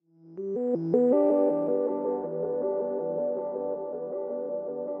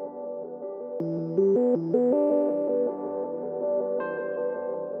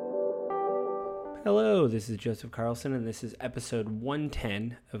Hello, this is Joseph Carlson, and this is episode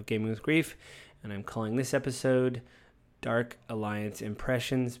 110 of Gaming with Grief, and I'm calling this episode Dark Alliance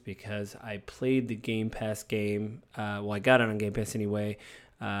Impressions because I played the Game Pass game, I got it on Game Pass anyway,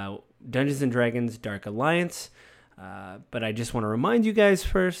 Dungeons & Dragons Dark Alliance, but I just want to remind you guys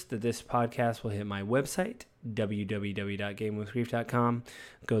first that this podcast will hit my website, www.gamingwithgrief.com.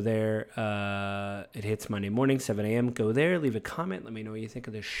 Go there. It hits Monday morning, 7 a.m. Go there, leave a comment, let me know what you think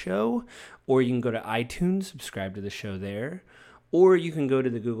of the show, or you can go to iTunes, subscribe to the show there, or you can go to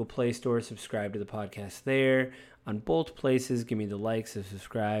the Google Play Store, subscribe to the podcast there. On both places, give me the likes, the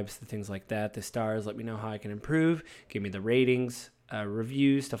subscribes, the things like that, the stars, let me know how I can improve, give me the ratings,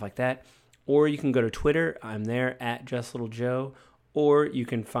 reviews, stuff like that. Or you can go to Twitter, I'm there, at JustLittleJoe, or you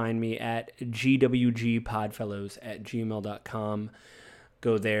can find me at gwgpodfellows@gmail.com.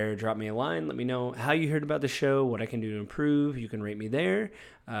 Go there, drop me a line, let me know how you heard about the show, what I can do to improve. You can rate me there.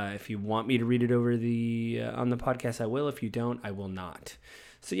 If you want me to read it over on the podcast, I will. If you don't, I will not.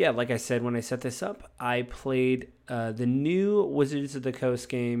 So yeah, like I said, when I set this up, I played the new Wizards of the Coast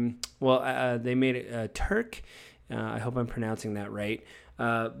game. Well, they made it Turk. I hope I'm pronouncing that right.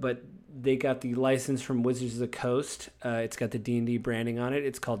 But they got the license from Wizards of the Coast. It's got the D&D branding on it.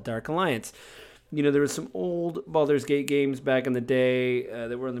 It's called Dark Alliance. You know, there was some old Baldur's Gate games back in the day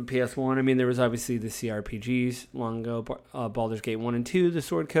that were on the PS1. I mean, there was obviously the CRPGs long ago, Baldur's Gate 1 and 2, the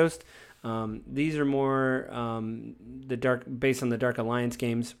Sword Coast. These are more based on the Dark Alliance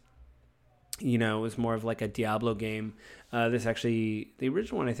games. You know, it was more of like a Diablo game. The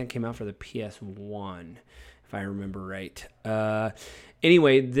original one I think came out for the PS1, if I remember right.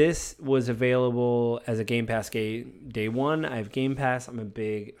 Anyway, this was available as a Game Pass game day one. I have Game Pass. I'm a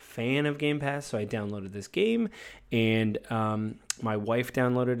big fan of Game Pass, so I downloaded this game, and my wife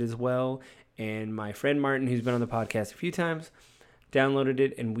downloaded it as well, and my friend Martin, who's been on the podcast a few times, downloaded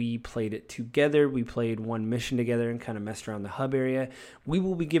it, and we played it together. We played one mission together and kind of messed around the hub area. We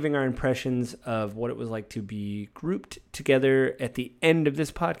will be giving our impressions of what it was like to be grouped together at the end of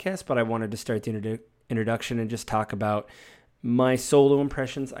this podcast, but I wanted to start the introduction and just talk about my solo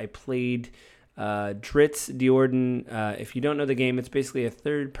impressions. I played Drizzt Do'Urden. If you don't know the game, it's basically a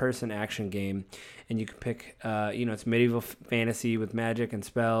third-person action game, and you can pick, it's medieval fantasy with magic and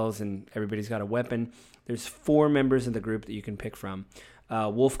spells, and everybody's got a weapon. There's 4 members of the group that you can pick from.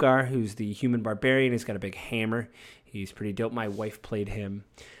 Wolfgar, who's the human barbarian, he's got a big hammer. He's pretty dope. My wife played him.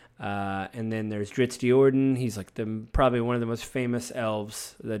 And then there's Drizzt Do'Urden. He's like probably one of the most famous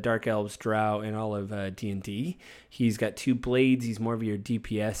elves, the dark elves, drow in all of D&D. He's got 2 blades. He's more of your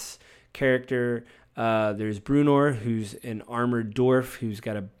DPS character. There's Brunor, who's an armored dwarf who's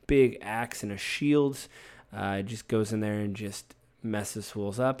got a big axe and a shield. Just goes in there and just messes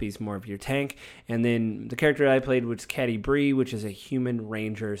fools up. He's more of your tank. And then the character I played was Catti Bree, which is a human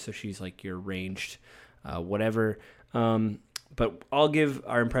ranger, so she's like your ranged whatever. But I'll give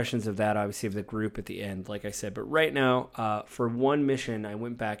our impressions of that, obviously, of the group at the end, like I said. But right now, for one mission, I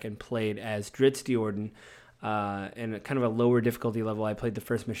went back and played as Drizzt Do'Urden, and kind of a lower difficulty level. I played the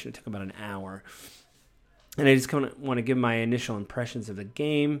first mission. It took about an hour. And I just kind of want to give my initial impressions of the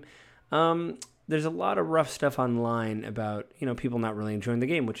game. There's a lot of rough stuff online about, people not really enjoying the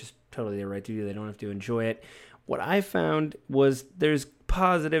game, which is totally their right to do. They don't have to enjoy it. What I found was there's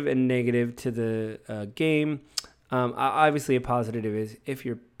positive and negative to the game. Obviously, a positive is if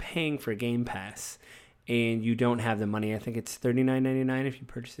you're paying for Game Pass and you don't have the money, I think it's $39.99 if you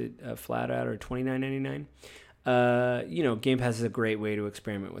purchase it flat out, or $29.99. Game Pass is a great way to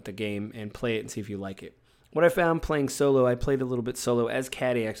experiment with the game and play it and see if you like it. What I found playing solo, I played a little bit solo as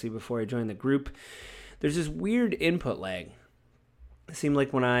Catti actually before I joined the group. There's this weird input lag. It seemed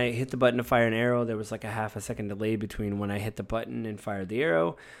like when I hit the button to fire an arrow, there was like a half a second delay between when I hit the button and fired the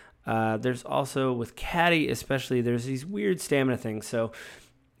arrow. There's also, with Catti especially, there's these weird stamina things. So,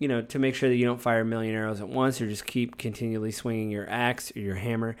 to make sure that you don't fire a million arrows at once or just keep continually swinging your axe or your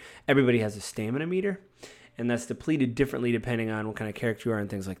hammer, everybody has a stamina meter, and that's depleted differently depending on what kind of character you are and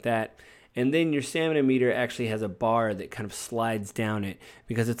things like that. And then your stamina meter actually has a bar that kind of slides down it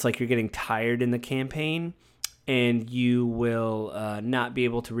because it's like you're getting tired in the campaign, and you will not be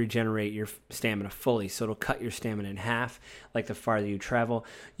able to regenerate your stamina fully. So it'll cut your stamina in half, like the farther you travel.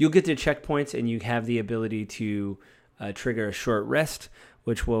 You'll get to checkpoints, and you have the ability to trigger a short rest,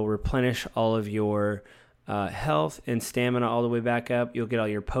 which will replenish all of your health and stamina all the way back up. You'll get all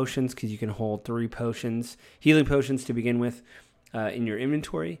your potions because you can hold 3 healing potions to begin with in your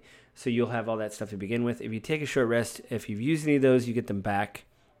inventory. So you'll have all that stuff to begin with. If you take a short rest, if you've used any of those, you get them back.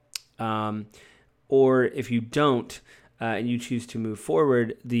 Or if you don't, and you choose to move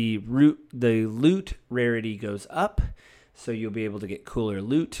forward, the loot rarity goes up, so you'll be able to get cooler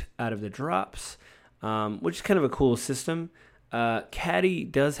loot out of the drops. which is kind of a cool system. Caddy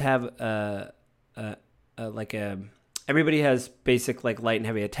does have everybody has basic like light and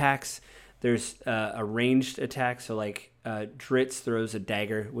heavy attacks. There's a ranged attack, so like Dritz throws a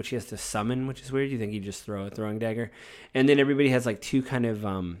dagger, which he has to summon, which is weird. You think he'd just throw a throwing dagger, and then everybody has like two kind of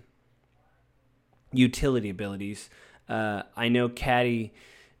utility abilities. I know Caddy,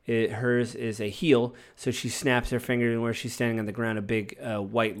 hers is a heal, so she snaps her finger, and where she's standing on the ground, a big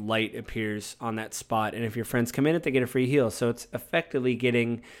white light appears on that spot, and if your friends come in it, they get a free heal. So it's effectively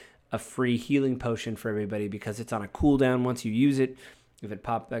getting a free healing potion for everybody because it's on a cooldown once you use it. If it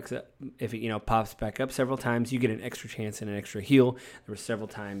pops back up several times, you get an extra chance and an extra heal. There were several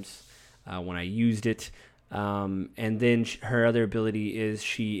times when I used it. And then her other ability is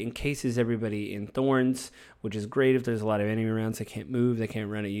she encases everybody in thorns, which is great if there's a lot of enemy around, so they can't move, they can't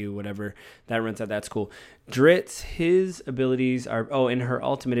run at you, whatever. That runs out, that's cool. Dritz, his abilities are, and her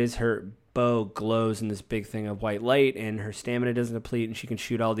ultimate is her bow glows in this big thing of white light, and her stamina doesn't deplete, and she can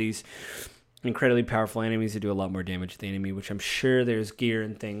shoot all these incredibly powerful enemies that do a lot more damage to the enemy, which I'm sure there's gear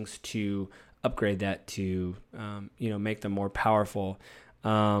and things to upgrade that to, make them more powerful.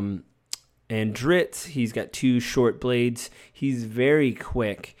 And Dritz, he's got two short blades. He's very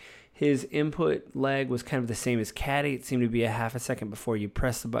quick. His input lag was kind of the same as Caddy. It seemed to be a half a second before you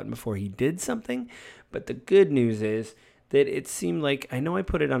press the button before he did something. But the good news is that it seemed like, I know I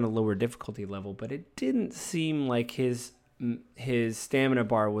put it on a lower difficulty level, but it didn't seem like his stamina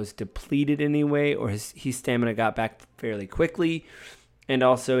bar was depleted anyway, or his stamina got back fairly quickly. And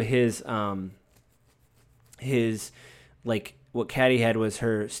also what Caddy had was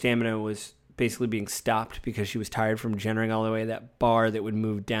her stamina was basically being stopped because she was tired from generating all the way. That bar that would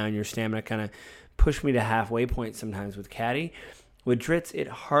move down your stamina kind of pushed me to halfway point sometimes with Caddy. With Dritz, it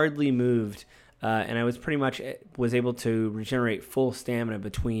hardly moved, and I was able to regenerate full stamina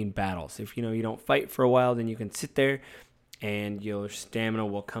between battles. If you don't fight for a while, then you can sit there and your stamina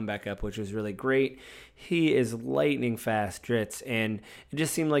will come back up, which was really great. He is lightning fast, Dritz, and it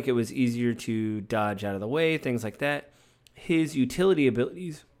just seemed like it was easier to dodge out of the way, things like that. His utility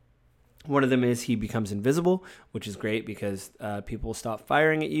abilities, one of them is he becomes invisible, which is great because people will stop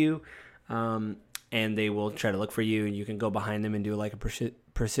firing at you, and they will try to look for you, and you can go behind them and do like a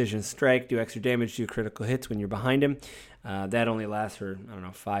precision strike, do extra damage, do critical hits when you're behind him. That only lasts for,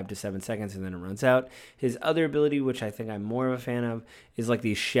 5 to 7 seconds, and then it runs out. His other ability, which I think I'm more of a fan of, is like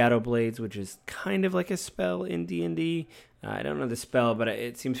these Shadow Blades, which is kind of like a spell in D&D. I don't know the spell, but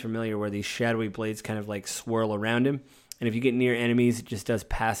it seems familiar, where these shadowy blades kind of like swirl around him. And if you get near enemies, it just does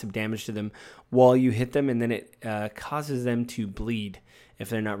passive damage to them while you hit them, and then it causes them to bleed if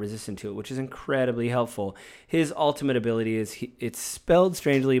they're not resistant to it, which is incredibly helpful. His ultimate ability is, it's spelled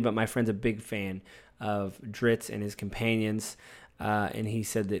strangely, but my friend's a big fan of Dritz and his companions, and he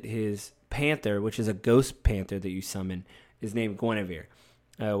said that his panther, which is a ghost panther that you summon, is named Guinevere,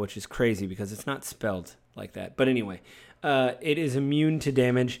 which is crazy because it's not spelled like that. But anyway, it is immune to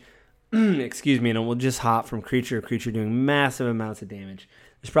damage. Excuse me, and it will just hop from creature to creature, doing massive amounts of damage.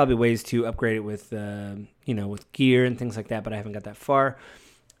 There's probably ways to upgrade it with, with gear and things like that, but I haven't got that far.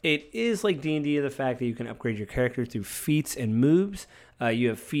 It is like D&D, the fact that you can upgrade your character through feats and moves. You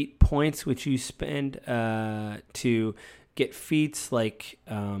have feat points, which you spend to get feats like,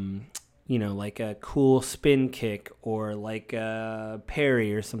 like a cool spin kick or like a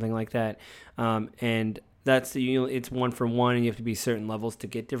parry or something like that. And that's it's 1 for 1, and you have to be certain levels to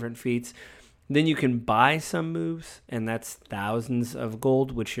get different feats. Then you can buy some moves, and that's thousands of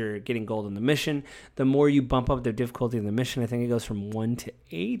gold, which you're getting gold in the mission. The more you bump up the difficulty in the mission, I think it goes from 1 to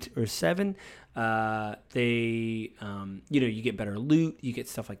 8 or 7. You get better loot, you get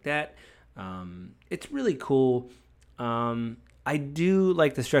stuff like that. It's really cool. I do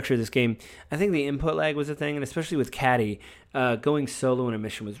like the structure of this game. I think the input lag was a thing, and especially with Caddy, going solo in a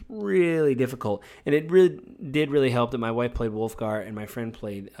mission was really difficult. And it did really help that my wife played Wolfgar and my friend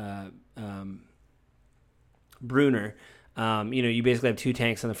played Brunner. You basically have 2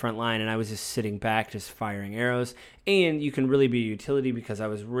 tanks on the front line, and I was just sitting back, just firing arrows. And you can really be a utility because I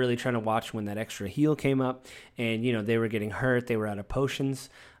was really trying to watch when that extra heal came up, and they were getting hurt, they were out of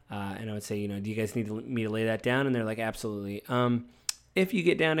potions. And I would say, do you guys need me to lay that down? And they're like, absolutely. If you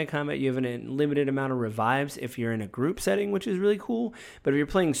get down to combat, you have a limited amount of revives if you're in a group setting, which is really cool. But if you're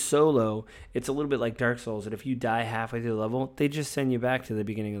playing solo, it's a little bit like Dark Souls, that if you die halfway through the level, they just send you back to the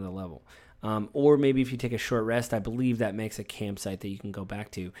beginning of the level. Or maybe if you take a short rest, I believe that makes a campsite that you can go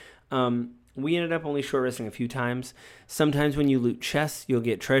back to. We ended up only short resting a few times. Sometimes when you loot chests, you'll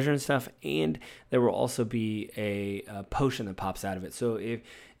get treasure and stuff, and there will also be a potion that pops out of it. So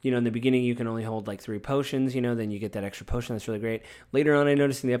In the beginning you can only hold like 3 potions, then you get that extra potion. That's really great. Later on, I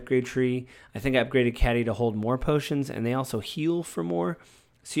noticed in the upgrade tree, I think I upgraded Caddy to hold more potions, and they also heal for more.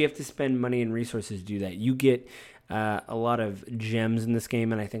 So you have to spend money and resources to do that. You get a lot of gems in this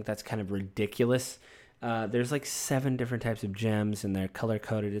game, and I think that's kind of ridiculous. There's like 7 different types of gems, and they're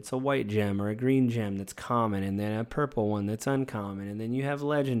color-coded. It's a white gem or a green gem that's common, and then a purple one that's uncommon, and then you have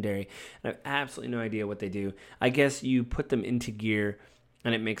legendary. And I have absolutely no idea what they do. I guess you put them into gear,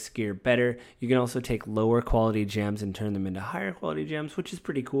 and it makes gear better. You can also take lower quality gems and turn them into higher quality gems, which is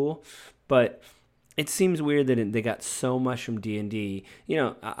pretty cool. But it seems weird that they got so much from D&D.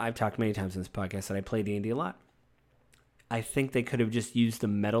 I've talked many times in this podcast that I play D&D a lot. I think they could have just used the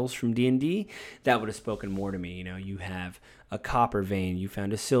metals from D&D. That would have spoken more to me. You have a copper vein, you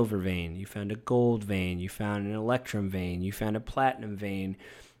found a silver vein, you found a gold vein, you found an electrum vein, you found a platinum vein.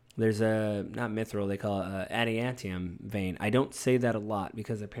 There's not mithril, they call it adamantium vein. I don't say that a lot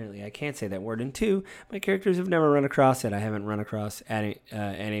because apparently I can't say that word. And 2, my characters have never run across it. I haven't run across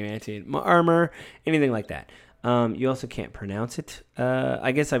adamantium armor, anything like that. You also can't pronounce it.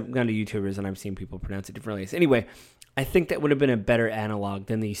 I guess I've gone to YouTubers and I've seen people pronounce it differently. Anyway, I think that would have been a better analog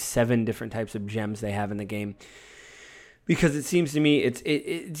than the 7 different types of gems they have in the game. Because it seems to me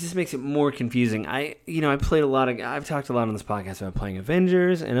it just makes it more confusing. I've talked a lot on this podcast about playing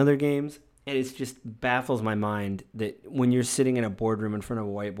Avengers and other games, and it just baffles my mind that when you're sitting in a boardroom in front of a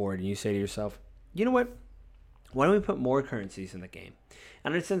whiteboard and you say to yourself, you know what? Why don't we put more currencies in the game?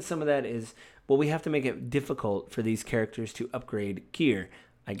 And I understand some of that is, well, we have to make it difficult for these characters to upgrade gear.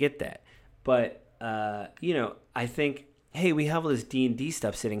 I get that. But, I think, hey, we have all this D&D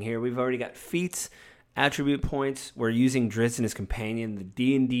stuff sitting here. We've already got feats, attribute points. We're using Drizzt and his companion. The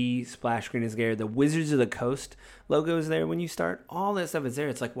D&D splash screen is there. The Wizards of the Coast logo is there when you start. All that stuff is there.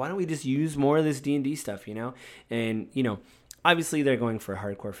 It's like, why don't we just use more of this D&D stuff, And, obviously they're going for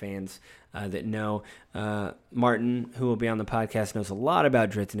hardcore fans that know. Martin, who will be on the podcast, knows a lot about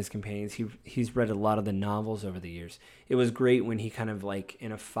Drizzt and his companions. He's read a lot of the novels over the years. It was great when he kind of like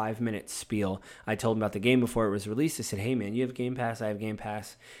in a 5-minute spiel, I told him about the game before it was released. I said, hey man, you have Game Pass, I have Game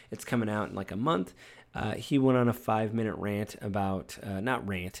Pass. It's coming out in like a month. He went on a 5-minute rant about,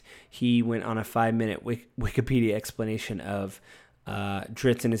 he went on a 5-minute Wikipedia explanation of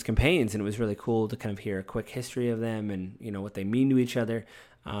Drizzt and his companions, and it was really cool to kind of hear a quick history of them and what they mean to each other.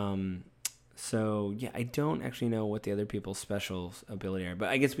 So I don't actually know what the other people's special ability are, but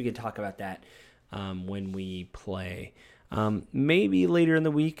I guess we could talk about that when we play. Maybe later in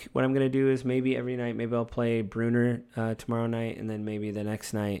the week, what I'm going to do is maybe every night, maybe I'll play Bruenor tomorrow night, and then maybe the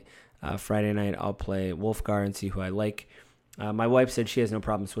next night, Friday night, I'll play Wolfgar and see who I like. My wife said she has no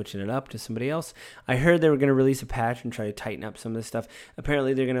problem switching it up to somebody else. I heard they were going to release a patch and try to tighten up some of this stuff.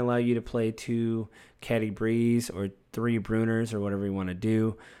 Apparently, they're going to allow you to play 2 Caddy Breeze or 3 Bruenors or whatever you want to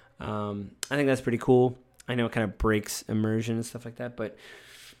do. I think that's pretty cool. I know it kind of breaks immersion and stuff like that, but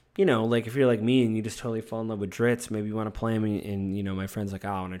like if you're like me and you just totally fall in love with Drizzt, maybe you want to play him, and my friend's like, oh,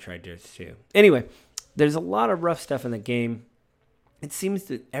 I want to try Drizzt too. Anyway, there's a lot of rough stuff in the game. It seems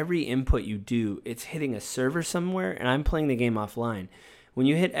that every input you do, it's hitting a server somewhere, and I'm playing the game offline. When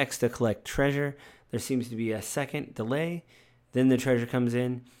you hit X to collect treasure, there seems to be a second delay. Then the treasure comes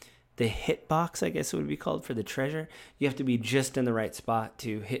in. The hitbox, I guess it would be called, for the treasure, you have to be just in the right spot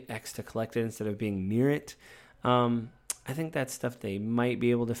to hit X to collect it instead of being near it. I think that's stuff they might be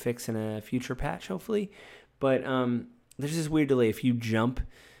able to fix in a future patch, hopefully. But there's this weird delay. If you jump,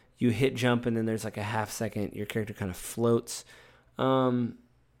 you hit jump, and then there's like a half second, your character kind of floats. And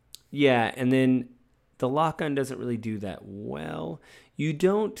then the lock-on doesn't really do that well. You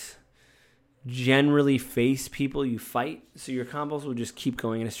don't generally face people you fight, so your combos will just keep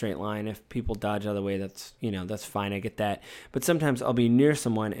going in a straight line. If people dodge out of the way, that's fine, I get that. But sometimes I'll be near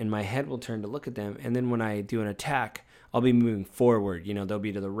someone and my head will turn to look at them, and then when I do an attack, I'll be moving forward, they'll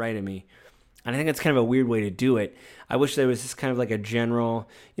be to the right of me. And I think that's kind of a weird way to do it. I wish there was just kind of like a general,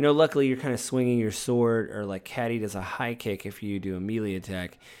 luckily you're kind of swinging your sword, or like Caddy does a high kick if you do a melee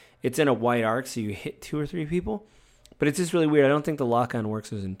attack. It's in a wide arc, so you hit 2 or 3 people. But it's just really weird. I don't think the lock-on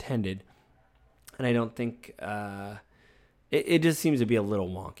works as intended. And I don't think, it just seems to be a little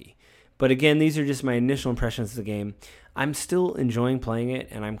wonky. But again, these are just my initial impressions of the game. I'm still enjoying playing it,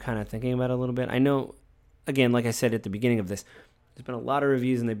 and I'm kind of thinking about it a little bit. I know, again, like I said at the beginning of this, there's been a lot of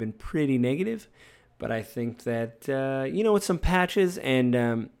reviews, and they've been pretty negative. But I think that, with some patches,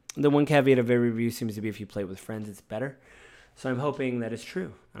 and the one caveat of every review seems to be if you play it with friends, it's better. So I'm hoping that it's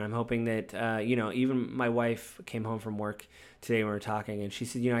true. And I'm hoping that, even my wife came home from work today when we were talking, and she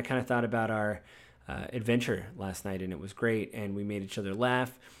said, I kind of thought about our adventure last night, and it was great, and we made each other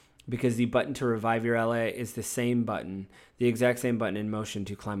laugh. because the button to revive your ally is the same button, the exact same button in motion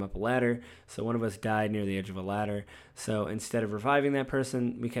to climb up a ladder. So one of us died near the edge of a ladder. So instead of reviving that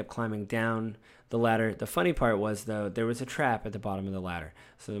person, we kept climbing down the ladder. The funny part was, though, there was a trap at the bottom of the ladder.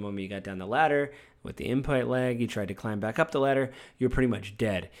 So the moment you got down the ladder with the input lag, you tried to climb back up the ladder, you're pretty much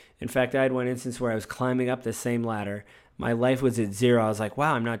dead. In fact, I had one instance where I was climbing up the same ladder. My life was at 0. I was like,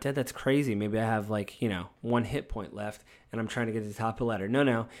 wow, I'm not dead. That's crazy. Maybe I have 1 hit point left and I'm trying to get to the top of the ladder.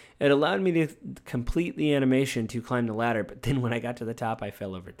 No. It allowed me to complete the animation to climb the ladder. But then when I got to the top, I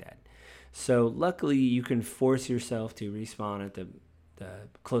fell over dead. So luckily you can force yourself to respawn at the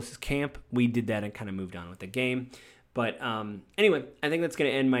closest camp. We did that and kind of moved on with the game. But anyway, I think that's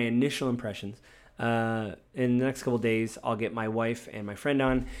going to end my initial impressions. In the next couple days, I'll get my wife and my friend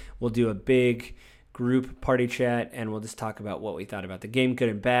on. We'll do a big group party chat, and we'll just talk about what we thought about the game, good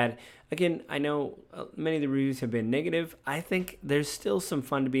and bad. Again, I know many of the reviews have been negative. I think there's still some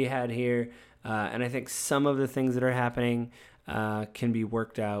fun to be had here, and I think some of the things that are happening can be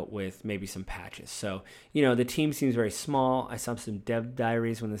worked out with maybe some patches. So, the team seems very small. I saw some dev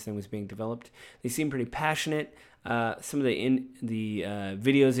diaries when this thing was being developed. They seem pretty passionate. Some of the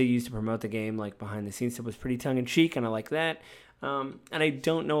videos they used to promote the game, like behind the scenes stuff, was pretty tongue-in-cheek, and I like that. And I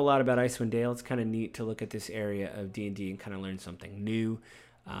don't know a lot about Icewind Dale. It's kind of neat to look at this area of D&D and kind of learn something new.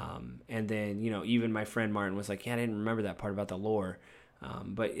 And then, even my friend Martin was like, yeah, I didn't remember that part about the lore.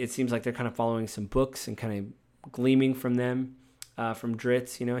 But it seems like they're kind of following some books and kind of gleaming from them, from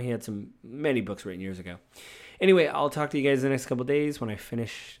Dritz. He had many books written years ago. Anyway, I'll talk to you guys the next couple days when I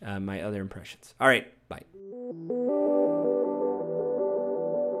finish my other impressions. All right, bye.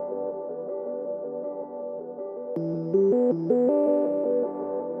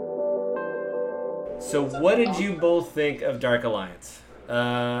 So what did you both think of Dark Alliance?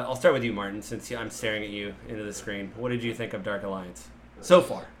 I'll start with you, Martin, since I'm staring at you into the screen. What did you think of Dark Alliance so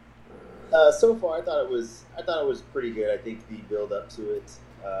far? So far, I thought it was pretty good. I think the build up to it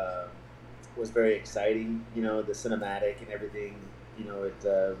was very exciting. The cinematic and everything. It's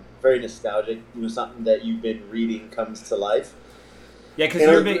very nostalgic. Something that you've been reading comes to life. Yeah, because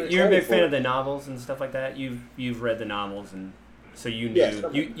you're a big fan of the novels and stuff like that. You've read the novels, and so you knew. Yeah,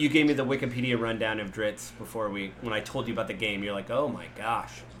 you gave me the Wikipedia rundown of Dritz when I told you about the game. You're like, oh my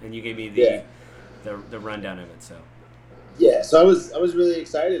gosh, and you gave me the rundown of it. So yeah, so I was really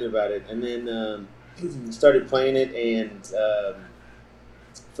excited about it, and then started playing it, and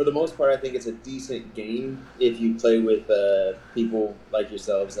for the most part, I think it's a decent game if you play with people like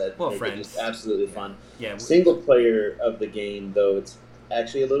yourselves that make it just absolutely fun. Yeah. Single player of the game, though, it's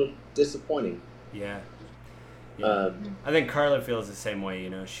actually a little disappointing. Yeah. I think Carla feels the same way.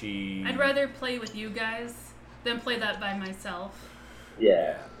 I'd rather play with you guys than play that by myself.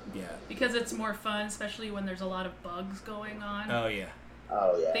 Yeah. Yeah. Because it's more fun, especially when there's a lot of bugs going on. Oh yeah.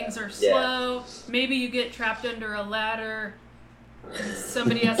 Things are slow. Yeah. Maybe you get trapped under a ladder.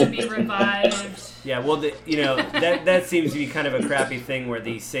 Somebody has to be revived. Yeah, well, that seems to be kind of a crappy thing where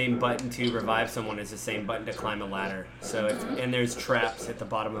the same button to revive someone is the same button to climb a ladder. So, and there's traps at the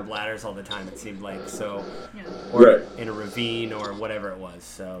bottom of ladders all the time. It seemed like or in a ravine or whatever it was.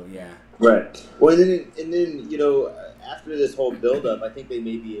 So, yeah. Right. Well, and then after this whole build-up, I think they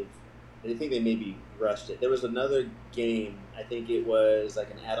maybe rushed it. There was another game. I think it was like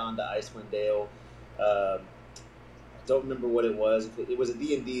an add-on to Icewind Dale. Don't remember what it was. It was a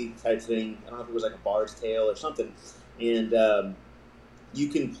D&D type thing. I don't know if it was like a Bard's Tale or something. And you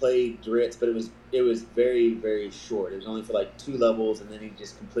can play Dritz, but it was very, very short. It was only for like 2 levels, and then he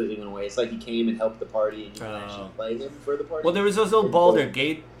just completely went away. It's like he came and helped the party, and you can actually play him for the party. Well, there was those old Baldur's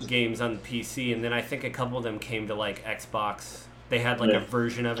Gate games on PC, and then I think a couple of them came to like Xbox. They had like a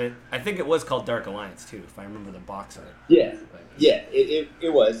version of it. I think it was called Dark Alliance too, if I remember the box art. Yeah. Yeah,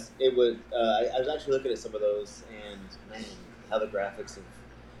 it was. I was actually looking at some of those, and man, how the graphics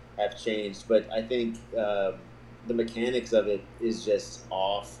have changed. But I think the mechanics of it is just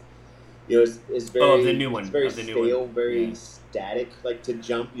off. It's very the new one. It's very stale, very static. Like to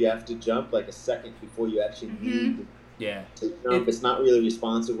jump, you have to jump like a second before you actually need to jump. It's not really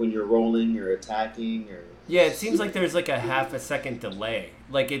responsive when you're rolling or attacking or. Yeah, it seems like there's like a half a second delay.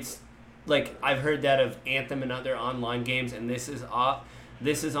 Like it's. Like, I've heard that of Anthem and other online games, and this is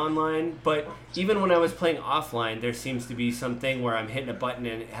online, but even when I was playing offline, there seems to be something where I'm hitting a button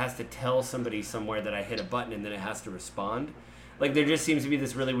and it has to tell somebody somewhere that I hit a button and then it has to respond. Like, there just seems to be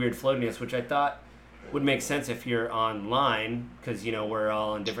this really weird floatiness, which I thought would make sense if you're online, because, we're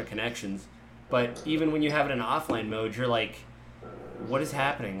all on different connections. But even when you have it in offline mode, you're like, what is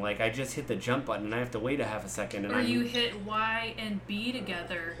happening? Like, I just hit the jump button and I have to wait a half a second. And or you hit Y and B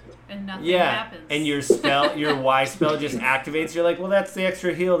together and nothing yeah, happens. and your Y spell just activates. You're like, well, that's the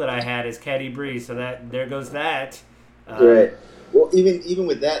extra heal that I had as Caddy Bree, so there goes that. Right. Well, even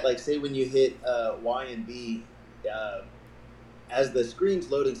with that, like, say when you hit Y and B, as the screen's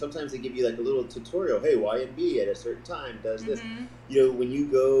loading, sometimes they give you like a little tutorial. Hey, Y and B at a certain time does this. You know, when you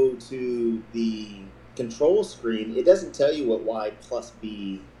go to the control screen, it doesn't tell you what Y plus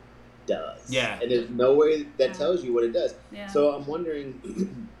B does. Yeah. And there's no way that tells you what it does. Yeah. So I'm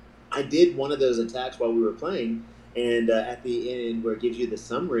wondering, I did one of those attacks while we were playing, and at the end where it gives you the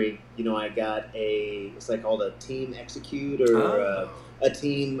summary, you know, I got it's like called a team execute or a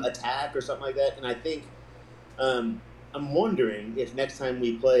team attack or something like that. And I think, I'm wondering if next time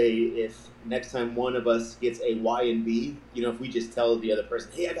we play, if next time one of us gets a Y and B, you know, if we just tell the other person,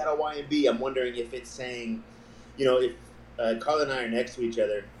 hey, I got a Y and B, I'm wondering if it's saying, you know, if Carla and I are next to each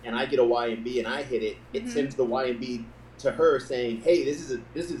other and I get a Y and B and I hit it, it sends the Y and B to her saying, hey, this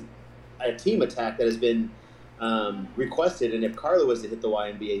is a team attack that has been requested. And if Carla was to hit the Y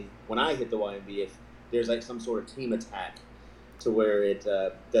and B, when I hit the Y and B, if there's like some sort of team attack to where it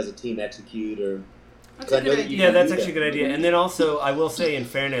does a team execute or... That's a good idea. Yeah, that's actually a good idea. And then also, I will say, in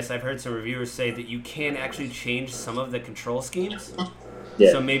fairness, I've heard some reviewers say that you can actually change some of the control schemes.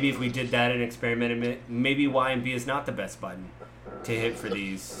 Yeah. So maybe if we did that and experimented, maybe Y and B is not the best button to hit for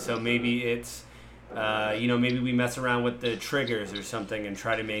these. So maybe it's, maybe we mess around with the triggers or something and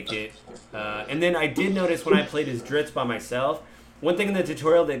try to make it. And then I did notice when I played as Dritz by myself, one thing in the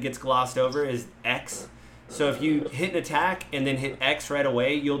tutorial that gets glossed over is X. So if you hit an attack and then hit X right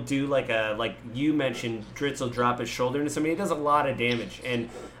away, you'll do like you mentioned, Dritz will drop his shoulder into somebody. It does a lot of damage, and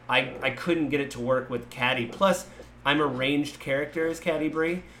I couldn't get it to work with Caddy. Plus, I'm a ranged character as Caddy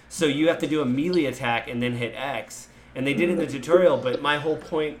Bree, so you have to do a melee attack and then hit X. And they did it in the tutorial, but my whole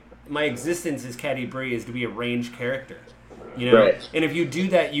point, my existence as Caddy Bree is to be a ranged character. You know, right. And if you do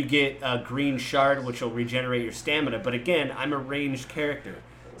that, you get a green shard, which will regenerate your stamina. But again, I'm a ranged character.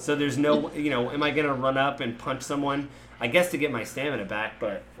 So there's no, am I going to run up and punch someone? I guess to get my stamina back,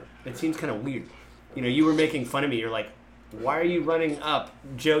 but it seems kind of weird. You were making fun of me. You're like, why are you running up?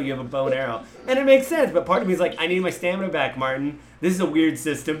 Joe, you have a bow and arrow. And it makes sense, but part of me is like, I need my stamina back, Martin. This is a weird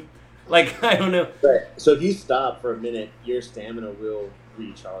system. Like, I don't know. Right. So if you stop for a minute, your stamina will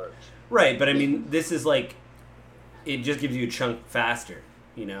recharge. Right, but I mean, this is like, it just gives you a chunk faster,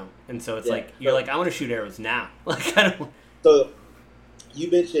 And so it's like, you're like, I want to shoot arrows now. Like, I don't... So... You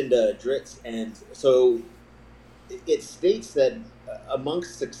mentioned Dritz, and so it states that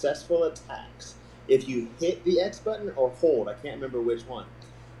amongst successful attacks, if you hit the X button or hold, I can't remember which one,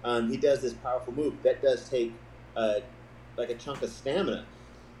 he does this powerful move. That does take like a chunk of stamina.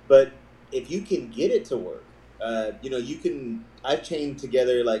 But if you can get it to work, you can... I've chained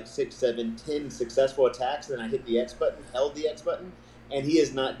together like 6, 7, 10 successful attacks, and then I hit the X button, held the X button, and he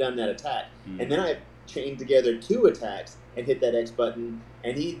has not done that attack. And then I've chained together 2 attacks and hit that X button,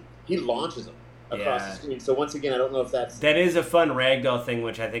 and he launches them across the screen. So once again, I don't know if that's... That is a fun ragdoll thing,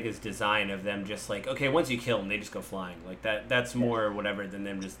 which I think is design of them just like, okay, once you kill them, they just go flying. Like that's more whatever than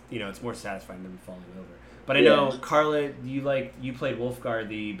them just, it's more satisfying than falling over. But I know, Carla, you played Wolfgar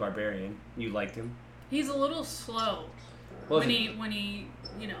the Barbarian. You liked him. He's a little slow when he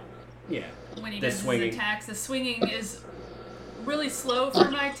Yeah. When he does his attacks. The swinging is really slow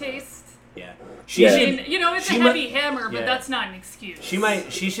for my taste. Yeah, it's a heavy hammer, but that's not an excuse.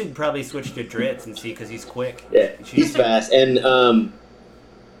 She should probably switch to Dritz and see because he's quick. Yeah, he's fast, and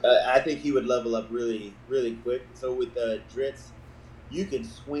I think he would level up really, really quick. So with Dritz, you can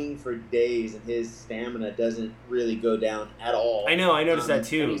swing for days, and his stamina doesn't really go down at all. I know, I noticed that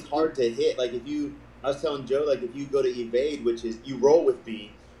too. And he's hard to hit. Like I was telling Joe, like if you go to evade, which is you roll with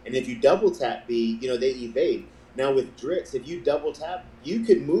B, and if you double tap B, they evade. Now with Dritz, if you double tap, you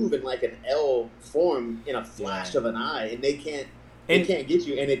can move in like an L form in a flash of an eye, and they can't get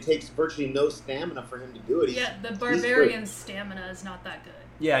you, and it takes virtually no stamina for him to do it. The Barbarian's stamina is not that good.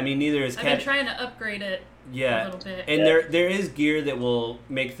 Yeah, I mean neither is. I've been trying to upgrade it a little bit. And there is gear that will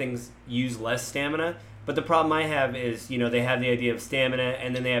make things use less stamina, but the problem I have is they have the idea of stamina,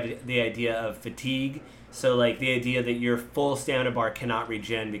 and then they have the idea of fatigue. So, like, the idea that your full stamina bar cannot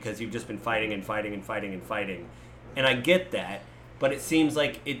regen because you've just been fighting and fighting and fighting and fighting. And I get that, but it seems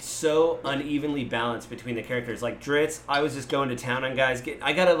like it's so unevenly balanced between the characters. Like, Dritz, I was just going to town on guys.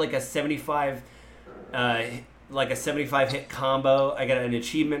 I got a 75 hit combo. I got an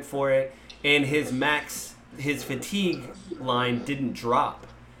achievement for it. And his fatigue line didn't drop.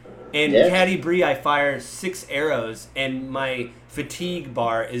 And Caddy Bree, I fire 6 arrows, and my fatigue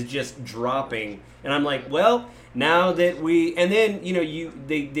bar is just dropping. And I'm like, well, now that we... And then,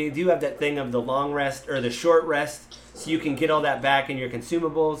 they do have that thing of the long rest, or the short rest, so you can get all that back in your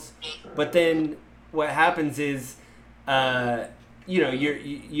consumables. But then what happens is, you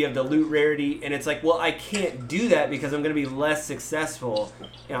have the loot rarity, and it's like, well, I can't do that because I'm going to be less successful.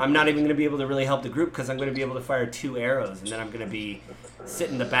 I'm not even going to be able to really help the group because I'm going to be able to fire 2 arrows, and then I'm going to be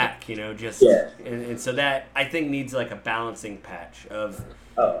sit in the back, and so that I think needs like a balancing patch of.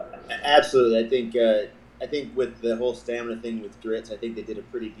 Oh, absolutely. I think with the whole stamina thing with Dritz, I think they did a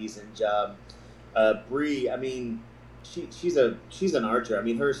pretty decent job. Bree, I mean, she's an archer. I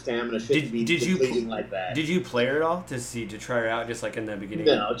mean, her stamina shouldn't be depleting like that. Did you play her at all to try her out, just like in the beginning?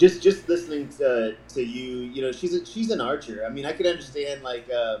 No, just listening to you. She's an archer. I mean, I could understand like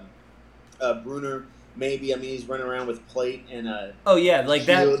Bruner. Maybe, I mean, he's running around with plate and oh yeah, like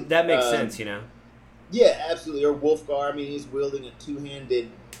shield. that makes sense, Yeah, absolutely. Or Wolfgar, I mean, he's wielding a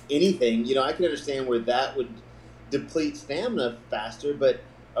 2-handed anything. I can understand where that would deplete stamina faster, but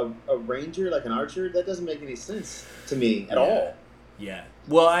a ranger, like an archer, that doesn't make any sense to me at all. Yeah.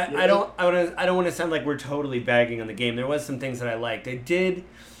 Well, I don't want to sound like we're totally bagging on the game. There was some things that I liked. I did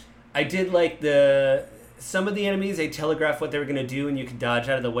like some of the enemies, they telegraphed what they were going to do, and you could dodge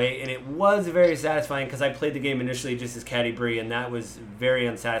out of the way, and it was very satisfying because I played the game initially just as Caddy Bree, and that was very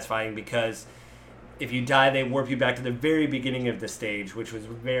unsatisfying because if you die, they warp you back to the very beginning of the stage, which was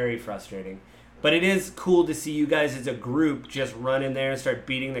very frustrating. But it is cool to see you guys as a group just run in there and start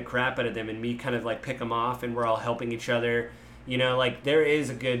beating the crap out of them, and me kind of like pick them off, and we're all helping each other. Like there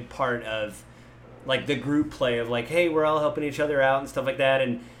is a good part of like the group play of like, hey, we're all helping each other out and stuff like that,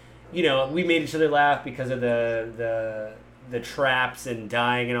 and we made each other laugh because of the traps and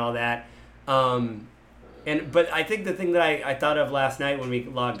dying and all that. But I think the thing that I thought of last night when we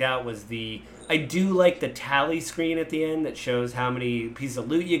logged out was I do like the tally screen at the end that shows how many pieces of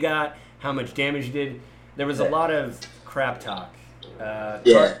loot you got, how much damage you did. There was a lot of crap talk.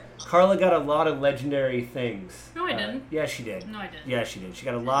 Carla got a lot of legendary things. No, I didn't. Yeah, she did. No, I didn't. Yeah, she did. She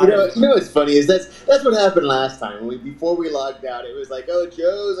got a lot of... what's funny is that's what happened last time. Before we logged out, it was like, oh,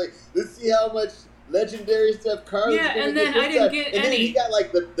 Joe's like, let's see how much legendary stuff Carla's going to get. Yeah, and then I didn't get any. And then he got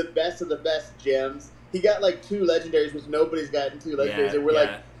like the best of the best gems. He got like 2 legendaries, which nobody's gotten 2 legendaries. And we're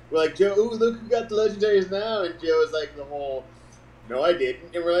like, Joe, ooh, look who got the legendaries now. And Joe was like the whole... No, I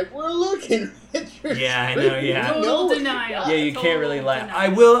didn't. And we're like, we're looking at your I know, yeah. Total denial. Yeah, you can't really laugh. I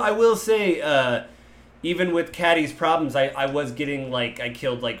will say, even with Caddy's problems, I was getting, like, I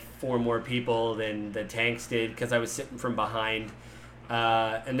killed, like, 4 more people than the tanks did because I was sitting from behind.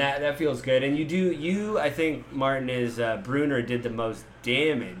 And that feels good. And I think Martin Bruner did the most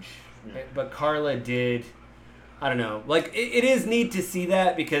damage. Yeah. But Carla did, I don't know. Like, it is neat to see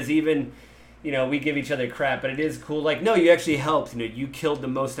that because even... we give each other crap, but it is cool. Like, no, you actually helped. You killed the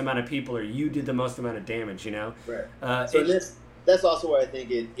most amount of people, or you did the most amount of damage. Right. So that's also where I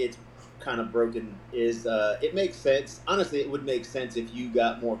think it's kind of broken. Is it makes sense? Honestly, it would make sense if you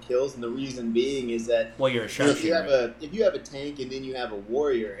got more kills, and the reason being is that you're a sharpshooter. If you have a tank and then you have a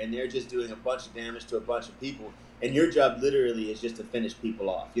warrior, and they're just doing a bunch of damage to a bunch of people, and your job literally is just to finish people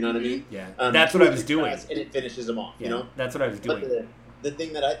off. You know what I mean? Yeah. That's what I was doing, and it finishes them off. Yeah, that's what I was doing. The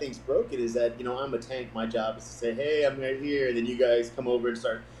thing that I think's broken is that, I'm a tank. My job is to say, hey, I'm right here. And then you guys come over and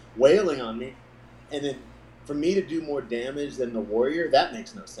start wailing on me. And then for me to do more damage than the warrior, that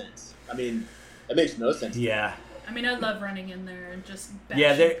makes no sense. I mean, that makes no sense. Yeah. I mean, I love running in there and just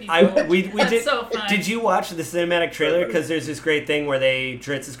bashing people. We did. So fun. Did you watch the cinematic trailer? Because there's this great thing where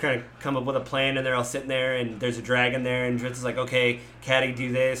Dritz is kind of come up with a plan, and they're all sitting there, and there's a dragon there, and Dritz is like, okay, Caddy,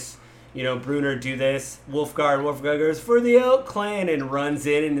 do this. Bruner, do this. Wolfgar goes, for the Elk Clan, and runs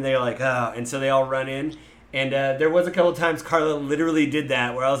in, and they're like, oh. And so they all run in. And there was a couple times Carla literally did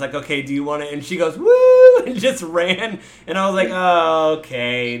that, where I was like, okay, do you want to? And she goes, woo, and just ran. And I was like, oh,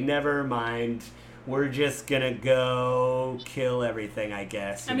 okay, never mind. We're just going to go kill everything, I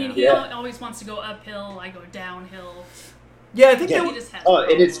guess. I mean, he always wants to go uphill. I go downhill. Yeah, I think and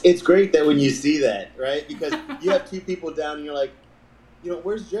it's great that when you see that, right? Because you have 2 people down, and you're like,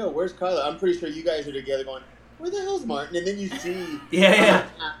 where's Joe? Where's Carla? I'm pretty sure you guys are together going, where the hell's Martin? And then you see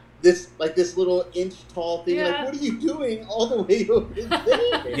this little inch tall thing. Like, what are you doing all the way over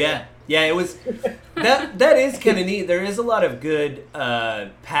there? Yeah, it was that is kind of neat. There is a lot of good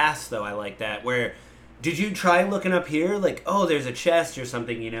paths, though. I like that. Where did you try looking up here? Like, oh, there's a chest or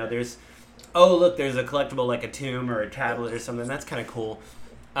something. There's there's a collectible like a tomb or a tablet or something. That's kind of cool.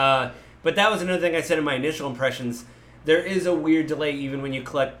 But that was another thing I said in my initial impressions. There is a weird delay even when you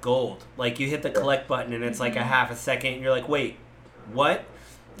collect gold. Like, you hit the collect button, and it's like a half a second, and you're like, wait, what?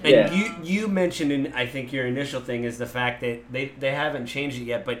 And you mentioned, in I think your initial thing is the fact that they haven't changed it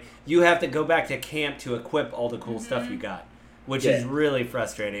yet, but you have to go back to camp to equip all the cool stuff you got, which is really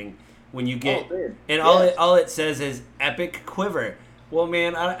frustrating when you get all it says is epic quiver. Well,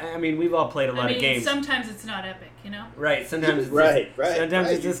 man, I mean, we've all played a lot of games. Sometimes it's not epic, you know. Right. Sometimes it's sometimes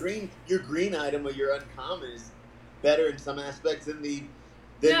it's your just your green item or your uncommon is better in some aspects than the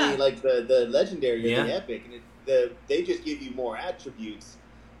legendary or the epic, and they just give you more attributes.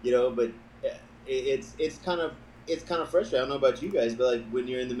 You know, but it's kind of frustrating. I don't know about you guys, but like when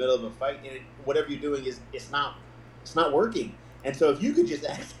you're in the middle of a fight and whatever you're doing it's not working. And so if you could just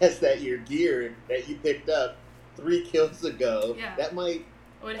access your gear that you picked up 3 kills ago, that might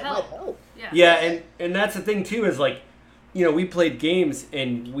help. Yeah, and that's the thing too is like, you know, we played games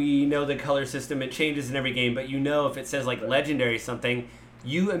and we know the color system. It changes in every game, but you know if it says like legendary something,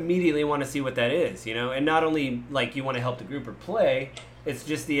 you immediately want to see what that is, you know, and not only like you want to help the group or play. It's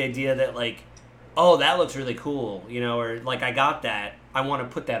just the idea that, like, oh, that looks really cool, you know, or, like, I got that. I want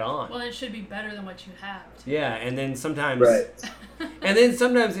to put that on. Well, it should be better than what you have. Too. Yeah, and then sometimes... Right. And then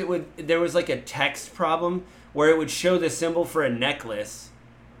sometimes there was, like, a text problem where it would show the symbol for a necklace,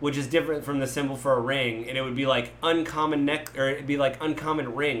 which is different from the symbol for a ring, and it would be, like, uncommon it'd be, like,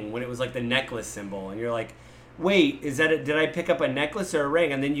 uncommon ring when it was, like, the necklace symbol. And you're like, wait, did I pick up a necklace or a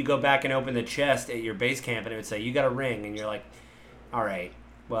ring? And then you go back and open the chest at your base camp, and it would say, you got a ring, and you're like... All right,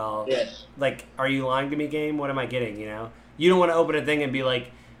 well, like, are you lying to me, game? What am I getting, you know? You don't want to open a thing and be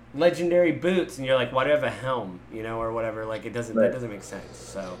like, legendary boots, and you're like, why do I have a helm, you know, or whatever. Like, that doesn't make sense,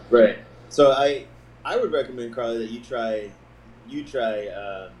 so. Right. So I would recommend, Carly, that you try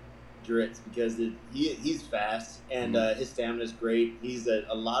Dritz, because he's fast, and his stamina's great. He's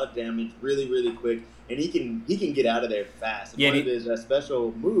a lot of damage, really, really quick, and he can get out of there fast. And one of his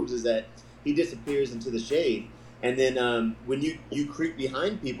special moves is that he disappears into the shade. And then when you creep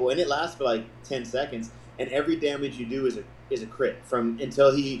behind people, and it lasts for like 10 seconds, and every damage you do is a crit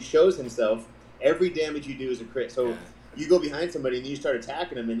until he shows himself. Every damage you do is a crit. So you go behind somebody and you start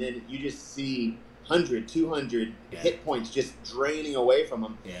attacking them, and then you just see 100, 200 hit points just draining away from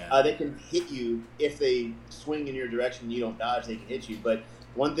them. Yeah. They can hit you if they swing in your direction and you don't dodge. They can hit you. But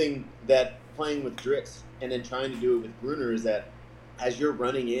one thing that playing with Dritz and then trying to do it with Bruner is that as you're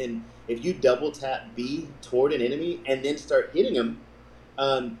running in, if you double tap B toward an enemy and then start hitting him,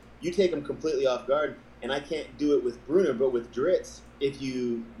 you take him completely off guard. And I can't do it with Bruner, but with Dritz, if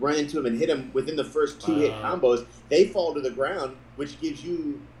you run into him and hit him within the first 2 hit combos, they fall to the ground, which gives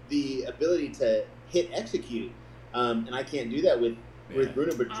you the ability to hit execute. And I can't do that with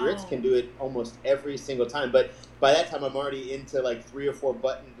Bruner, but Dritz can do it almost every single time. But by that time, I'm already into like 3 or 4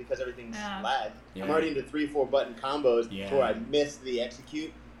 buttons because everything's lagged. Yeah. I'm already into 3 or 4 button combos where I miss the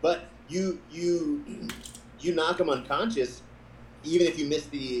execute. But you knock them unconscious, even if you miss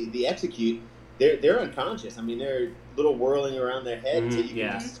the execute. They're unconscious. I mean, they're little whirling around their head until you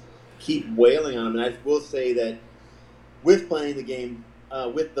can just keep wailing on them. And I will say that with playing the game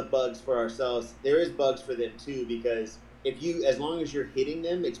with the bugs for ourselves, there is bugs for them too, because as long as you're hitting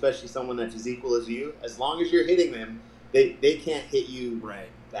them, especially someone that's as equal as you, as long as you're hitting them, they can't hit you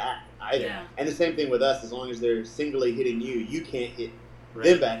back either. Yeah. And the same thing with us, as long as they're singly hitting you, you can't hit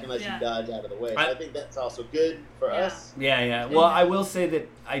them back unless you dodge out of the way. So I think that's also good for us. Yeah. Well, I will say that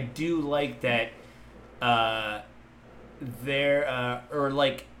I do like that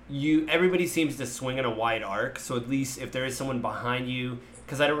everybody seems to swing in a wide arc, so at least if there is someone behind you,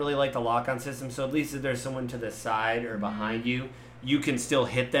 because I don't really like the lock-on system, so at least if there's someone to the side or behind you, you can still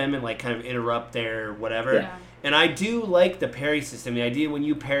hit them and like kind of interrupt their whatever. Yeah. And I do like the parry system. The idea when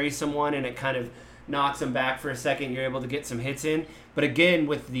you parry someone and it kind of knocks them back for a second, you're able to get some hits in. But again,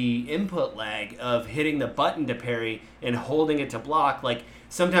 with the input lag of hitting the button to parry and holding it to block, like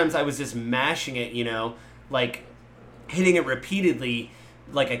sometimes I was just mashing it, you know, like hitting it repeatedly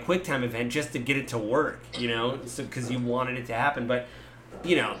like a QuickTime event just to get it to work, you know, so because you wanted it to happen. But,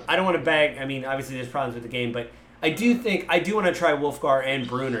 you know, I don't want to bag. I mean, obviously there's problems with the game, but I do want to try Wolfgar and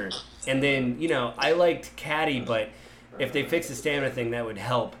Bruner. And then, you know, I liked Caddy, but if they fix the stamina thing, that would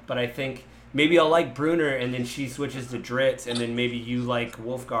help. But I think maybe I'll like Bruner, and then she switches to Dritz, and then maybe you like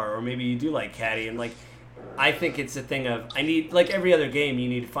Wolfgar, or maybe you do like Caddy. And, like, I think it's a thing of, I need, like every other game, you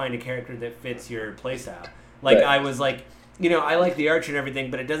need to find a character that fits your playstyle. Like, I was like, you know, I like the Archer and everything,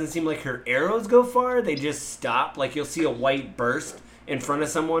 but it doesn't seem like her arrows go far. They just stop. Like, you'll see a white burst in front of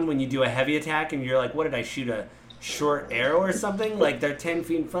someone when you do a heavy attack, and you're like, what did I shoot, a short arrow or something? Like, they're 10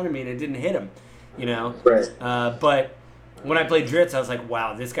 feet in front of me, and it didn't hit them, you know? Right. But when I played Dritz, I was like,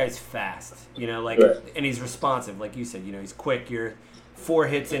 wow, this guy's fast, you know, like, and he's responsive, like you said, you know, he's quick. You're 4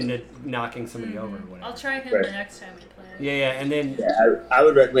 hits into knocking somebody over or whatever. I'll try him the next time we play. Yeah, and then... Yeah, I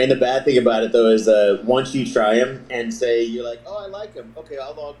would recommend. The bad thing about it, though, is once you try him and say you're like, oh, I like him. Okay,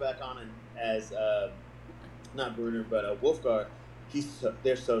 I'll log back on him as, not Bruner, but Wolfgar.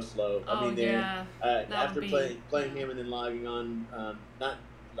 They're so slow. Oh, I mean, they're after be... playing him and then logging on, not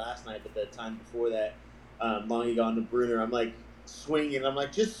last night, but the time before that, logging on to Bruner, I'm like swinging. I'm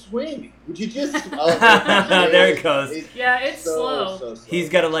like, just swing. Would you just? There it goes. It's slow. So slow. He's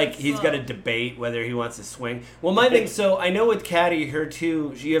got to debate whether he wants to swing. Well, my thing. So I know with Caddy,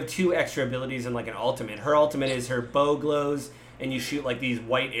 you have 2 extra abilities in like an ultimate. Her ultimate is her bow glows, and you shoot like these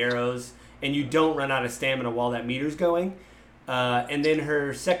white arrows, and you don't run out of stamina while that meter's going. And then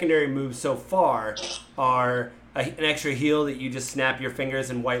her secondary moves so far are an extra heal that you just snap your fingers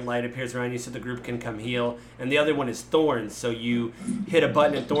and white light appears around you so the group can come heal. And the other one is thorns. So you hit a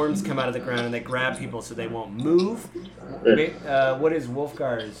button and thorns come out of the ground and they grab people so they won't move. What is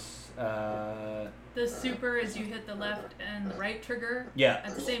Wolfgar's? The super is you hit the left and the right trigger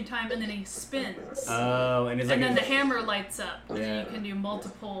at the same time, and then he spins. Oh, and then the hammer lights up, and then you can do